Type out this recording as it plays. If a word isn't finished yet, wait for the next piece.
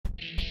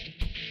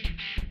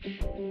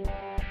Third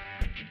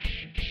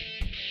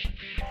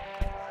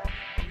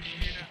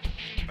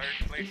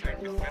place in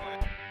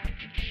Finland.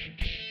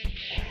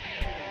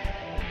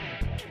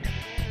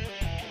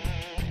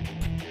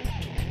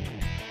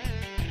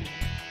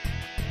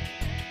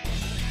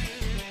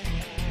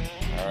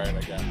 Alright,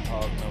 I got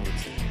hog number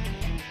 2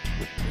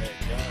 with that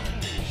gun.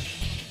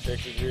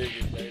 Texas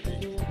rigging,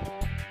 baby.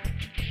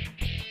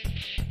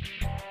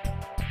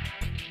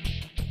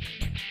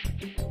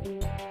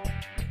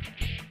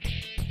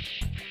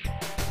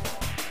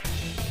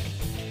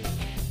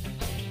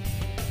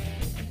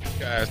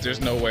 Guys, there's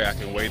no way I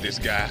can weigh this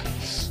guy.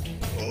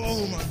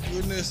 Oh my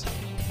goodness.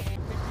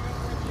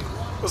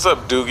 What's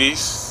up,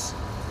 Doogies?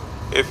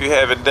 If you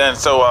haven't done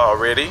so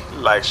already,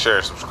 like,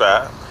 share,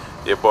 subscribe.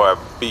 Your boy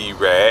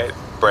B-Rad,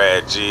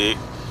 Brad Jig.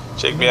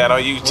 Check me out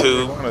on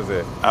YouTube. What is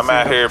it? I'm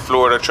out here in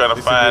Florida trying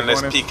to find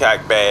this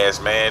peacock bass,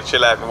 man.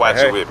 Chill out and watch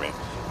it with me.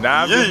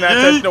 Nah, I'm just not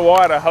touching the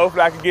water.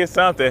 Hopefully I can get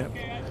something.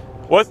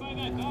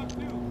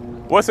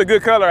 What's a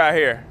good color out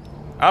here?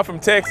 I'm from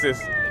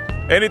Texas.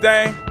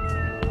 Anything?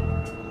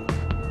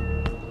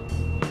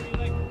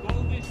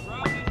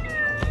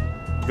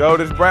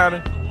 Goldish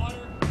brownish.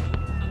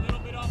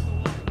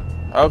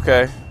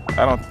 Okay.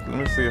 Let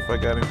me see if I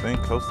got anything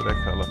close to that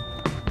color.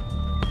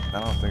 I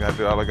don't think I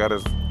do. All I got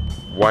is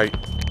white.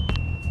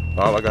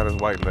 All I got is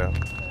white left.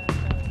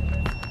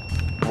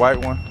 White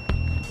one?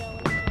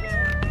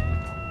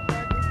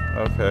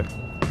 Okay.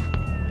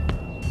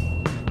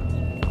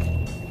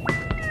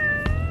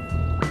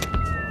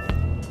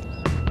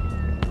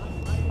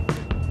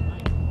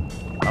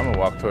 I'm gonna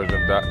walk towards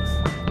them docks.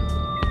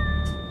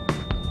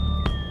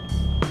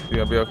 You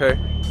gonna be okay?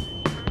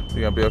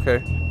 You gonna be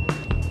okay?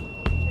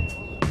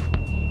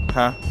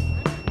 Huh?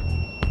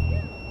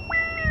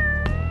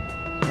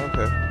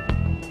 Okay.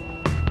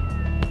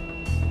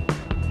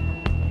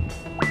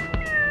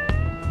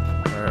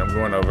 All right, I'm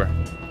going over.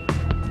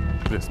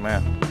 Yes,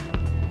 ma'am.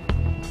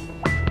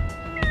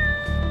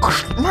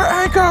 My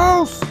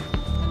ankles!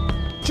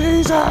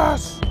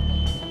 Jesus!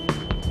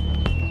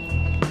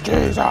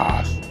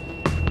 Jesus!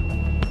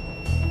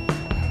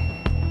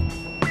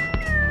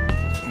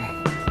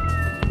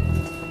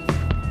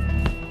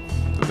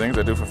 The things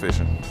I do for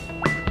fishing.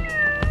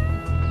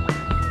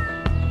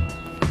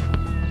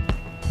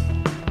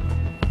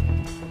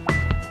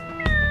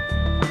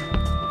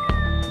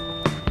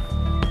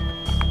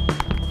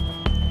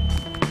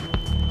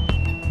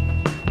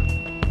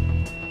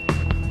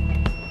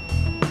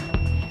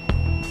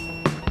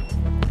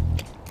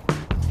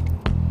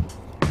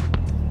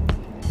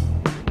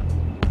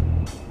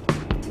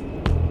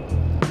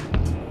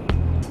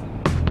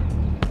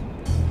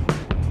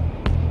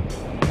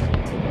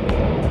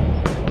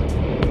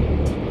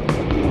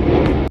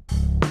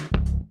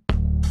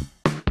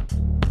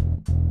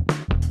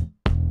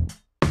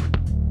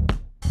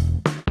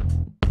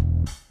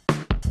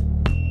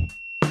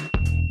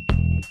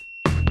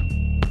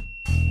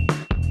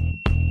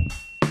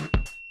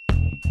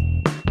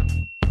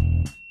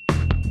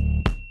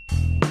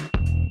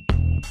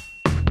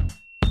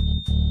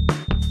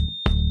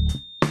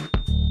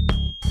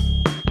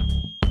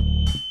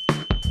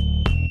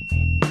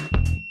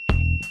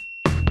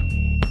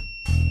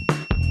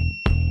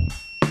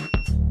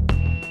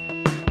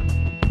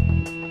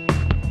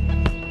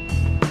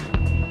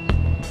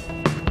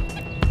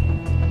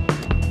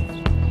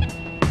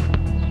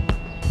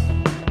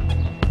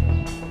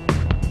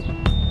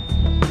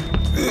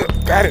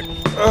 Got it.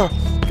 Oh,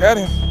 got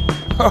him.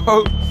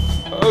 Oh,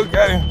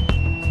 got him.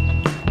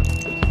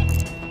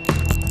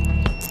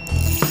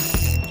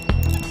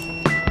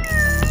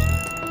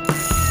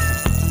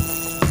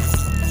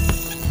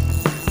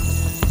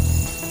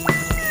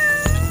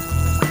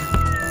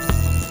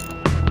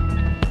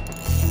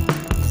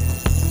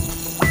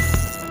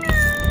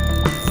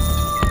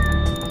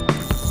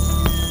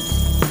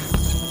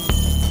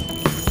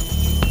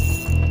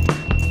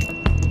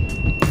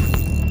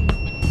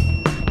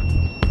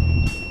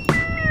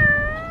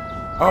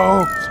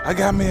 Oh, I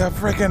got me a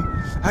freaking,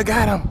 I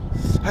got him.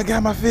 I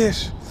got my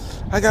fish.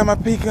 I got my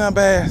pecan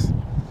bass.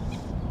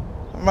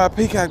 My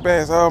peacock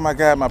bass. Oh my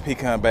God, my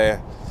pecan bass.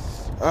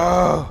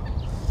 Oh,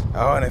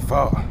 and it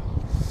fought.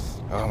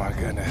 Oh my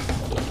goodness.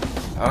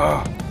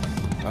 I'm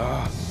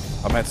gonna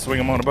have to swing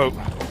him on the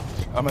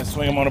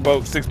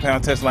boat.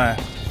 6-pound test line.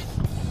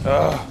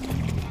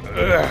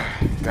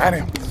 Got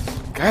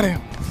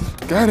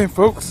him,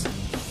 folks.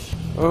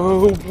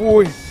 Oh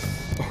boy.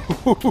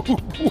 Oh boy.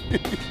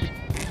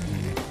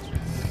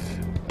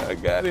 I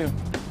got him.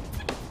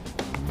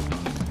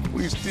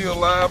 We still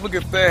alive. Look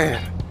at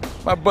that.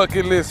 My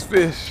bucket list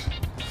fish.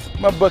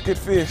 My bucket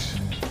fish.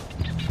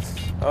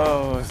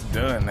 Oh, it's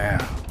done now.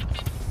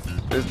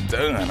 It's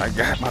done. I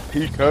got my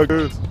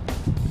peacockers.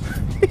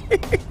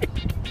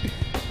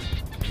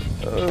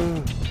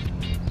 Alright,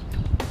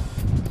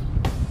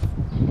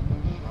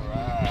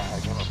 I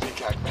got my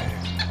peacock bass.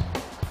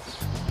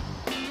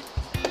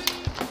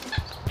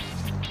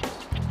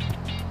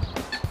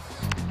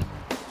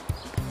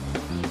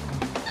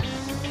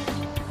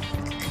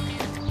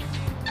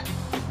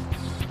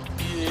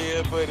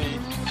 Yeah, buddy.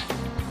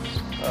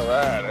 All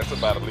right, that's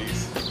about at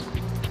least,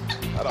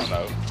 I don't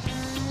know,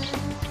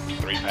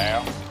 3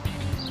 pounds.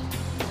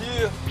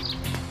 Yeah,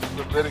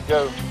 let's let it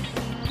go.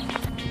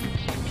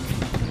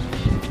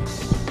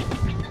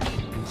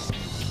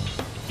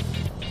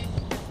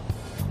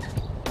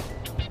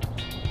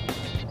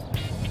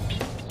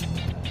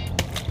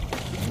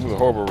 It was a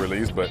horrible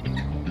release, but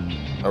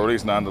a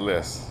release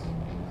nonetheless.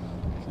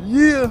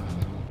 Yeah.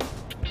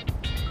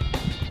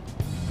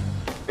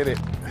 Did it.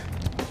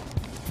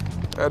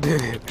 I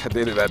did it. I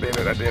did it. I did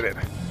it. I did it.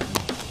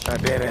 I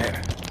did it.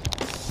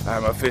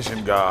 I'm a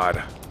fishing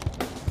god.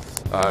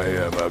 I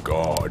am a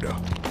god.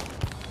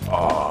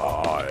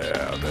 I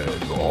am a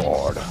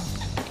god.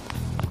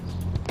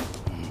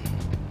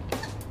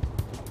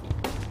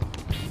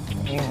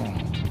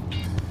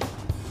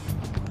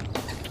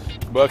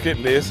 Bucket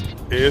list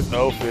is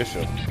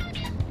official.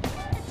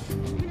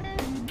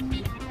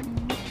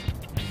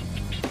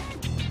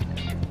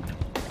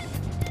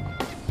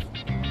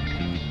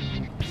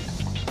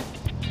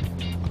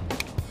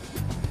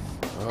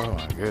 Oh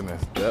my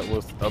goodness, that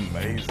was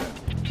amazing.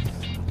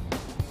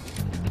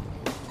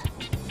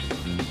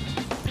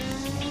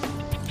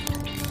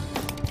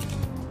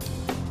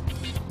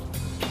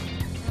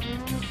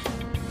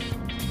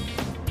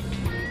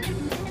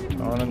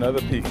 On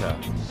another peacock.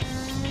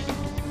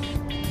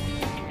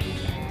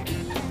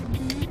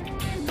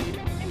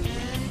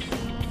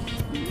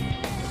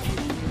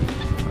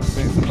 I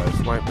seen somebody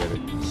swipe at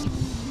it.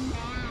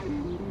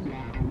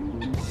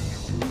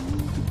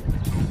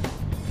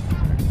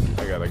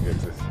 I gotta get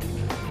this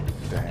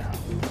down.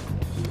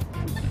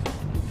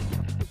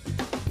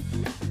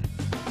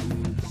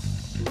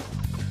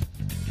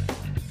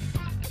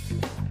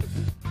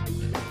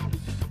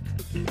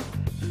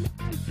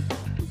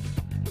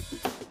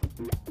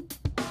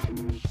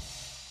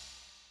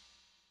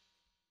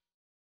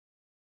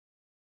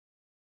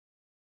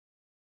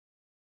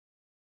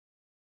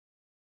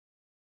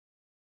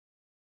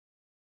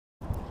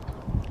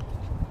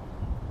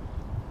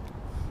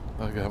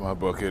 I got my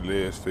bucket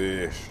list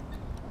fish.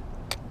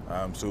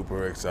 I'm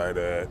super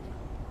excited.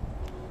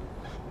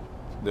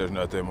 There's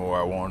nothing more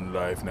I want in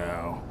life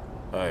now.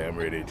 I am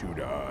ready to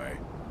die.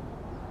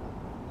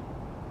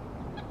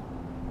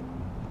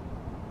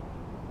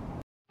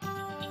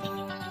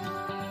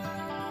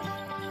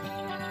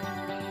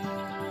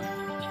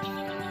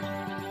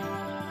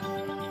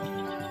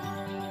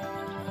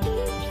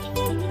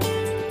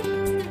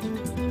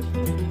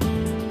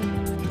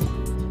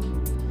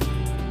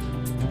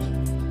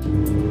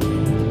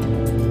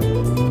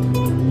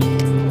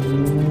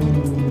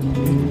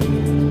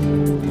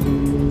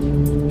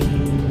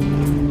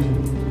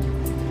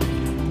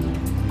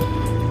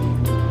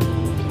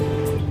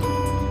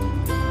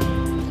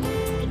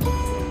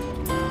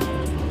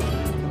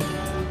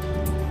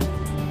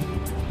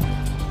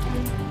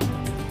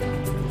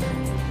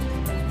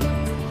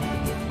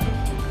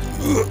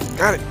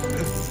 Got it.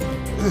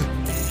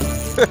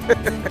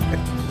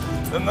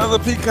 Another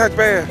peacock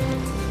bass.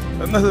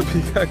 Another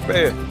peacock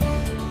bass.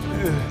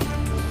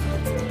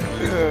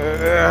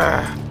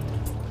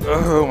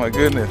 Oh my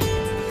goodness.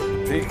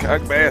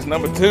 Peacock bass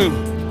number 2.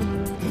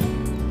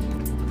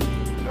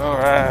 All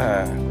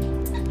right.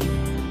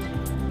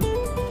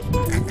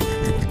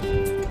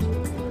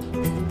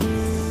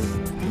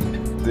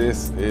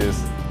 This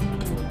is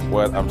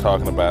what I'm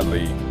talking about,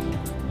 Lee.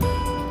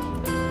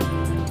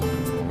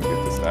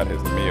 Out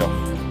his meal.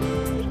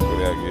 Go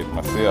there and get it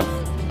myself.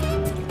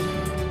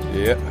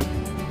 Yeah.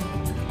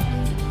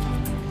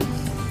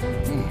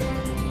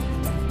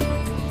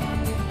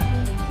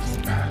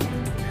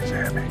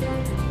 Jammy.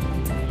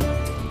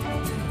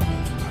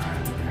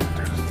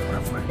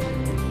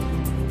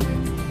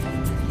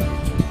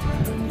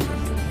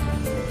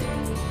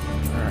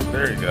 Alright,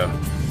 there you go.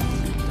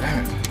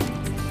 Damn it.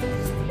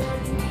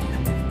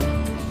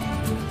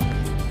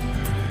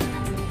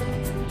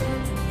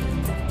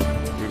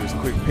 Do this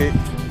quick pick.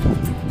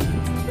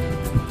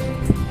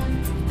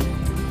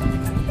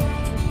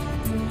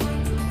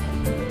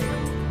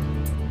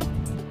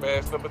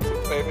 Bass number 2,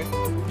 baby.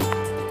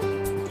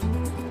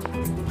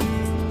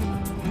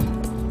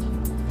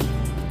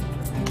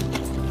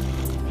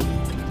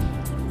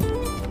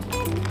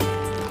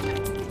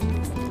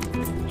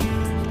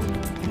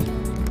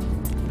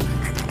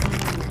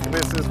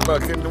 This is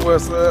fucking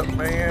what's up,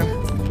 man.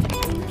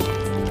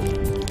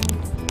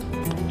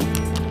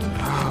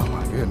 Oh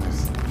my goodness.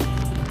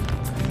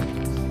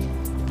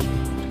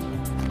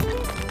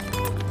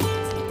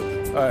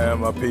 I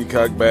am a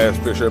peacock bass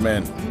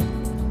fisherman.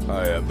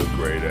 I am the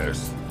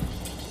greatest.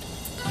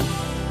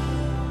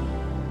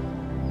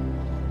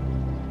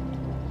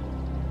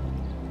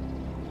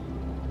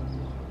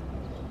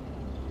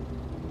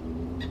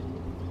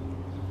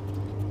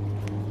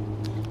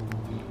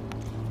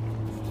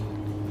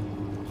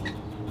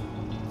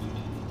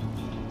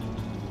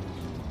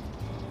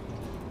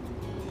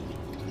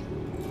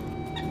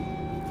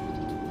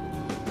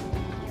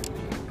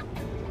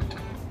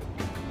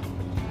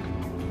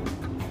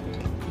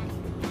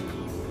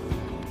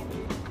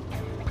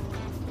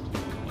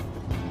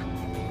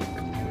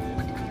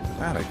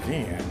 Not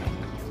again.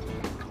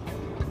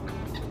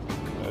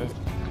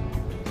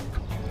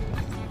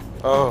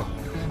 Oh.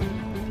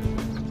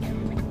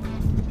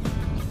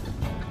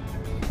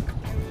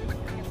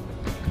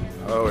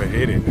 Oh, it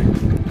hit it.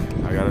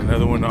 I got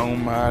another one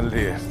on my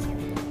list.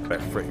 That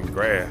freaking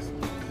grass.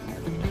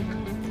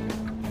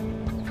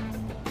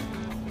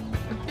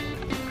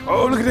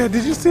 Oh, look at that.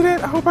 Did you see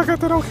that? I hope I got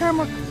that on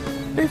camera.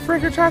 They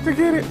freaking tried to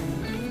get it.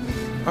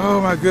 Oh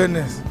my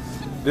goodness.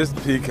 This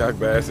peacock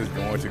bass is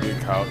going to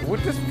get caught.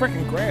 Would this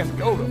freaking grass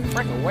go the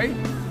freaking way?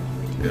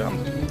 Yeah,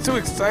 I'm too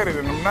excited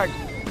and I'm not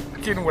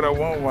getting what I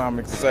want while I'm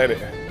excited.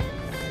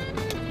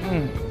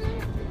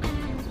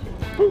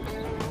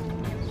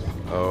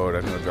 Oh,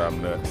 that's gonna drive me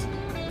nuts.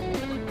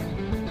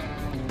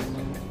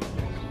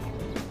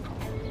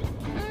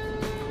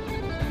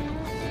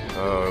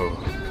 Oh,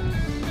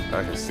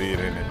 I can see it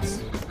in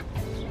its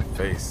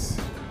face.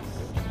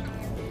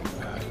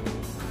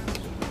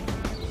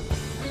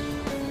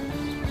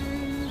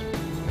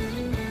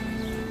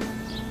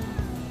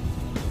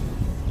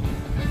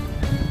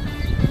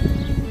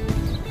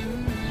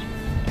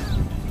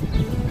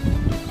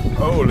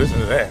 Oh, listen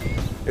to that.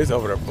 It's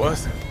over there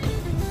busting.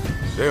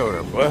 They over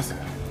there busting.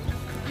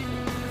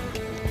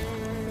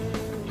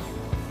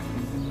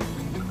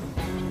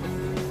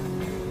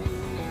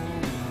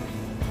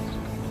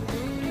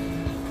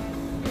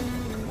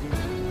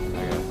 I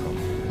got some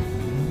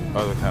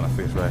other kind of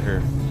fish right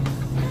here.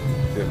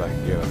 See if I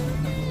can get them.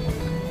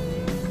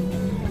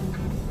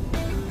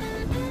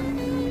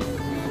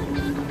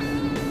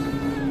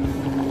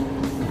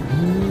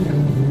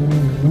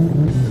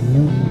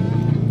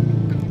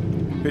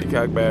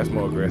 Peacock bass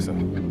more aggressive.